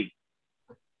Committee.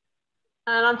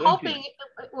 And I'm hoping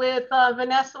with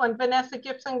Vanessa, when Vanessa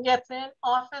Gibson gets in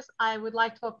office, I would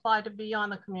like to apply to be on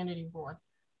the community board.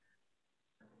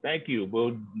 Thank you.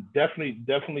 We'll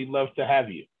definitely love to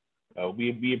have you.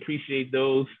 We appreciate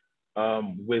those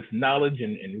with knowledge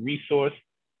and resource.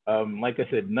 Like I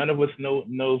said, none of us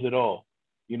knows it all,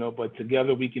 you know, but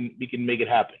together we can make it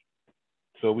happen.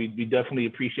 So we definitely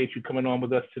appreciate you coming on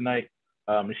with us tonight,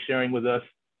 and sharing with us.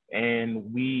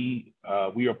 And we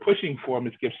are pushing for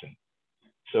Ms. Gibson.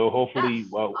 So hopefully, yes.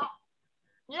 well,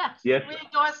 yes, we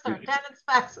endorsed her. Dennis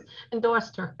Fax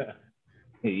endorsed her.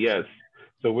 Yes.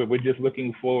 So we're just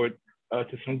looking forward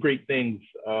to some great things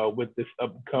with this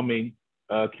upcoming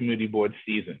community board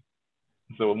season.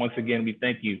 So once again, we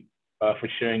thank you for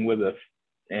sharing with us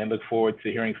and look forward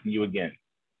to hearing from you again.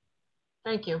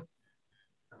 Thank you.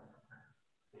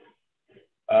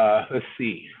 Let's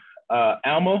see.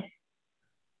 Alma,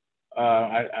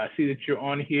 I see that you're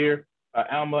on here.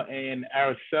 Alma and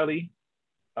Araceli,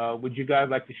 would you guys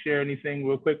like to share anything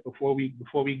real quick before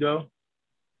we go?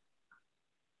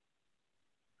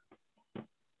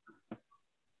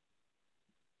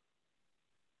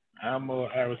 Alma,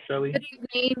 Araceli. Good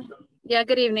evening. Yeah,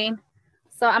 good evening.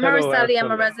 So I'm Araceli. I'm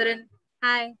a resident.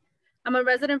 Hi. I'm a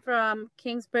resident from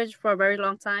Kingsbridge for a very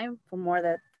long time, for more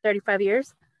than 35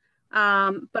 years.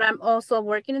 But I'm also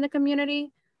working in the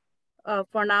community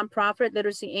for nonprofit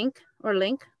Literacy Inc. or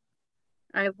Link.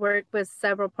 I've worked with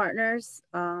several partners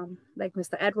like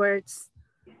Mr. Edwards,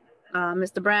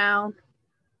 Mr. Brown.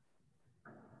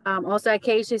 Also at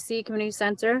KHCC Community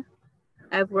Center,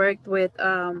 I've worked with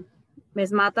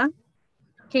Ms. Mata,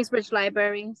 Kingsbridge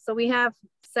Library. So we have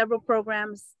several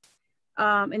programs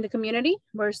in the community.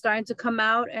 We're starting to come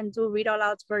out and do read out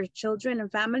louds for children and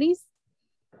families.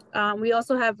 We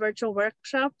also have virtual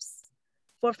workshops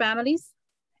for families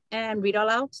and read out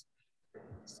louds.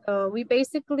 So we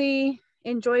basically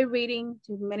enjoy reading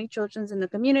to many children in the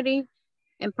community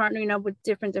and partnering up with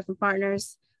different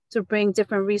partners to bring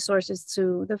different resources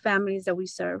to the families that we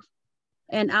serve.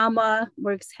 And Alma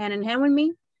works hand in hand with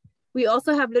me. We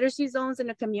also have literacy zones in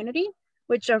the community,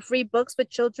 which are free books for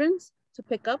children to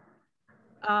pick up.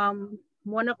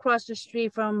 One across the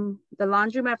street from the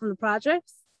laundromat from the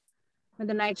projects, and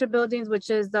the Nitra buildings,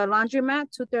 which is the laundromat,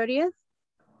 230th.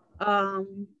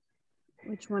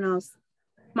 Which one else?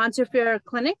 Montefiore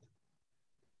Clinic,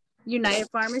 United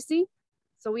Pharmacy.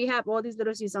 So we have all these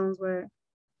literacy zones where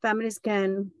families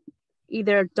can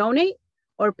either donate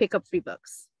or pick up free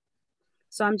books.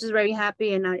 So I'm just very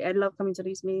happy, and I love coming to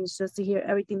these meetings just to hear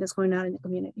everything that's going on in the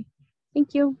community.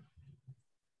 Thank you.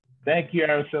 Thank you,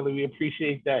 Araceli. We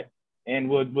appreciate that. And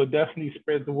we'll definitely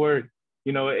spread the word.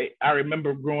 You know, I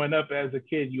remember growing up as a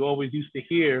kid, you always used to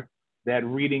hear that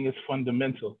reading is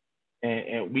fundamental.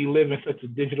 And we live in such a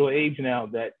digital age now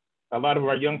that a lot of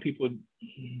our young people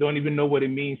don't even know what it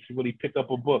means to really pick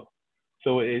up a book.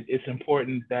 So it's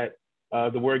important that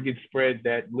the word gets spread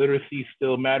that literacy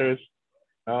still matters,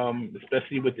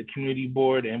 especially with the community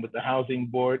board and with the housing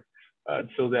board,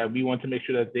 so that we want to make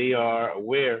sure that they are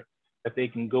aware that they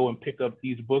can go and pick up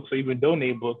these books or even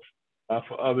donate books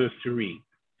for others to read.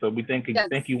 So we thank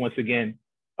you once again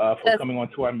for coming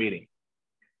on to our meeting.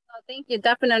 Oh, thank you,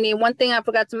 definitely. One thing I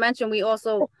forgot to mention, we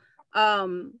also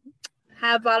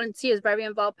have volunteers, very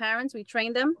involved parents. We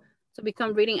train them to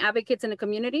become reading advocates in the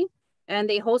community, and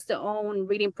they host their own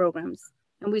reading programs.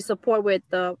 And we support with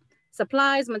the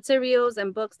supplies, materials,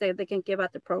 and books that they can give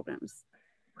out the programs.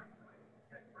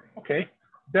 Okay,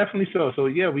 definitely so. So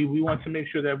yeah, we want to make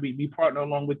sure that we partner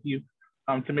along with you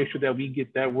to make sure that we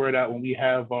get that word out when we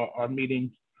have our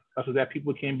meetings so that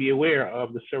people can be aware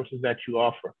of the services that you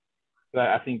offer. But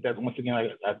I think that, once again,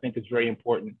 I think it's very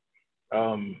important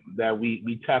that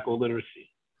we tackle literacy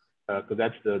because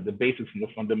that's the basis and the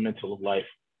fundamental of life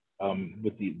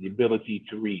with the ability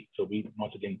to read. So we,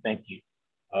 once again, thank you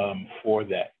for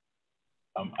that.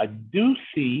 I do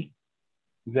see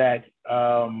that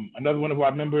another one of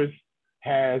our members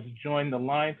has joined the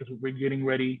line because we're getting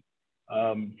ready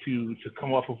to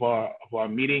come off of our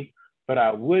meeting. But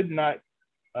I would not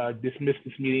dismiss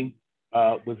this meeting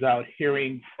without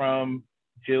hearing from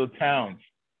Jill Towns.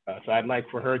 So I'd like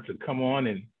for her to come on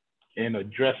and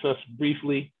address us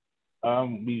briefly.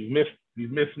 We've missed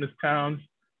Ms. Towns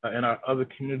and our other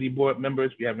community board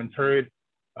members. We haven't heard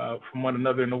from one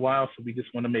another in a while, so we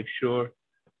just want to make sure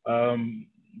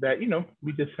that, you know,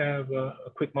 we just have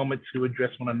a quick moment to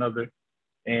address one another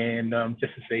and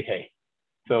just to say hey.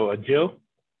 So Jill.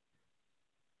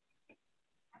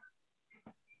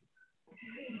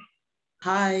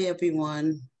 Hi,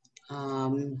 everyone.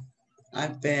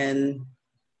 I've been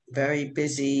very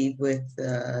busy with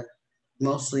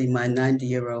mostly my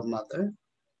 90-year-old mother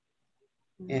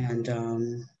and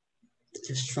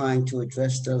just trying to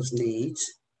address those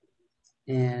needs.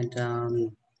 And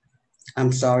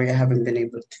I'm sorry I haven't been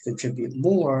able to contribute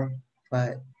more,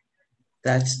 but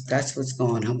that's what's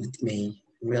going on with me.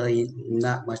 Really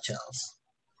not much else.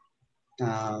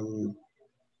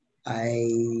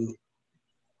 I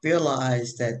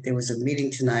realized that there was a meeting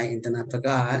tonight and then I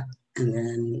forgot. And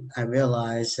then I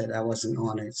realized that I wasn't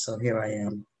on it. So here I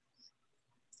am.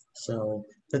 So,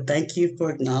 but thank you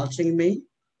for acknowledging me.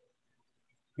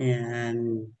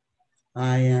 And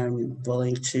I am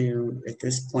willing to, at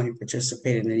this point,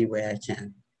 participate in any way I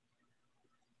can.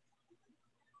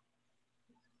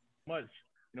 Much.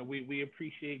 You know, we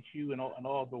appreciate you and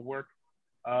all the work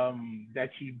that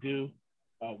you do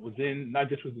not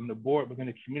just within the board, but in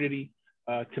the community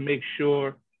to make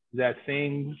sure that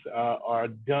things are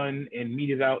done and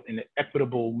meted out in an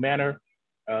equitable manner,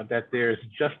 that there's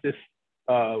justice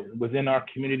within our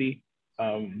community.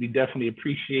 We definitely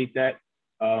appreciate that.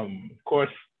 Of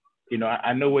course, you know,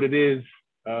 I know what it is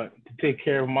to take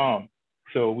care of mom.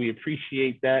 So we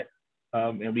appreciate that.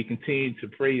 And we continue to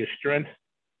pray your strength,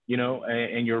 you know,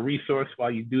 and your resource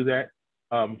while you do that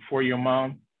for your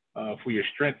mom, for your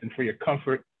strength and for your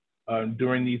comfort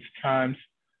during these times.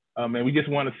 And we just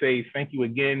want to say thank you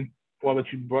again for all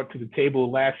that you brought to the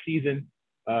table last season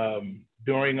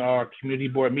during our community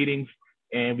board meetings.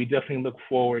 And we definitely look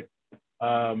forward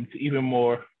to even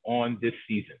more on this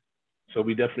season. So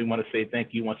we definitely want to say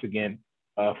thank you once again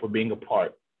for being a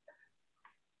part.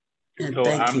 And so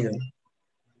thank you.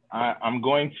 I'm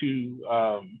going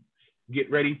to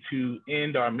get ready to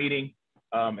end our meeting.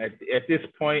 At this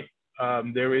point,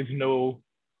 there is no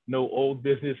old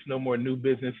business, no more new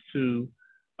business to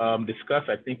discuss.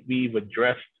 I think we've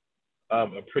addressed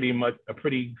a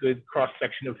pretty good cross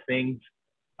section of things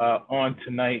on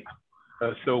tonight.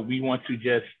 So we want to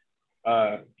just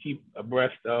keep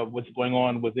abreast of what's going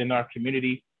on within our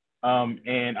community.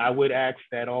 And I would ask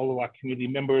that all of our community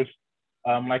members,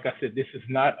 like I said, this is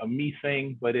not a me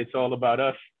thing, but it's all about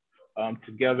us.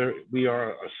 Together, we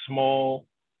are a small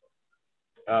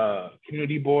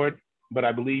community board, but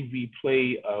I believe we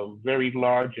play a very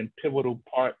large and pivotal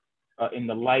part in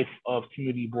the life of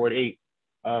Community Board 8.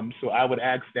 So I would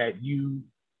ask that you,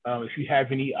 if you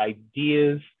have any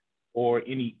ideas or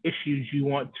any issues you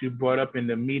want to brought up in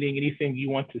the meeting, anything you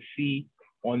want to see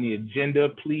on the agenda,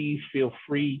 please feel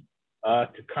free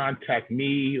to contact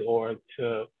me or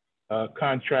to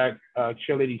contact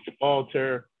Chairlady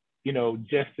Spalter, you know,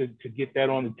 just to get that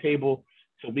on the table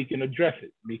so we can address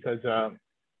it, because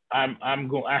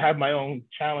I have my own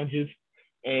challenges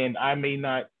and I may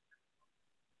not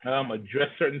address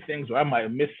certain things, or I might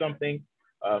have missed something.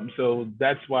 So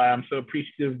that's why I'm so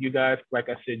appreciative of you guys. Like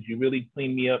I said, you really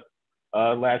cleaned me up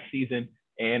last season,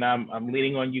 and I'm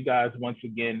leaning on you guys once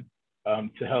again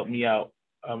to help me out.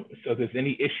 So if there's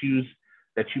any issues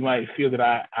that you might feel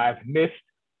that I've missed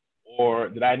or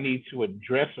that I need to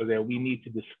address or that we need to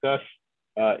discuss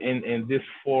in this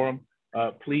forum,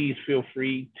 please feel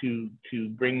free to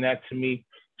bring that to me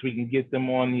so we can get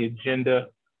them on the agenda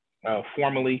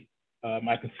formally.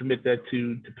 I can submit that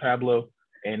to Pablo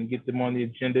and get them on the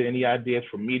agenda. Any ideas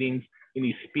for meetings,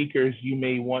 any speakers you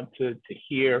may want to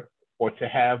hear or to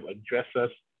have address us,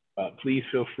 please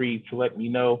feel free to let me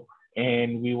know,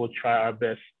 and we will try our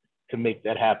best to make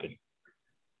that happen.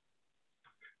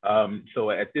 So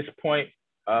at this point,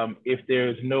 if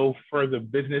there's no further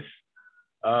business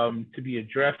to be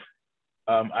addressed,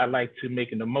 I'd like to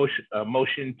make a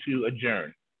motion to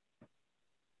adjourn.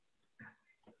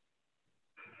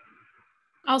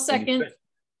 I'll second.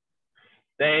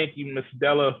 Thank you, Ms.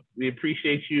 Della. We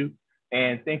appreciate you.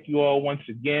 And thank you all once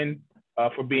again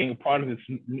for being a part of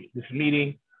this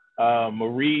meeting.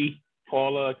 Marie,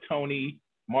 Paula, Tony,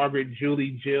 Margaret,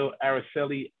 Julie, Jill,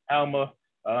 Araceli, Alma,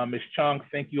 Ms. Chung,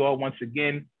 thank you all once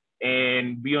again.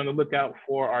 and be on the lookout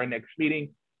for our next meeting.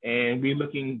 And we're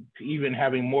looking to even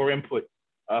having more input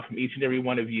from each and every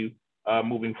one of you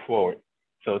moving forward.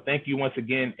 So thank you once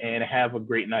again, and have a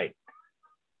great night.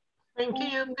 Thank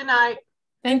you. Good night.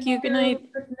 Thank you. Good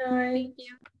night. Good night.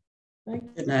 Thank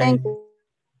you. Good night. Thank you.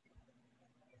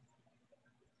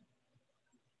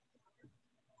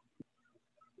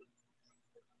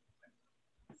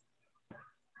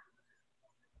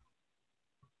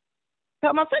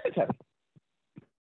 Tell my secretary.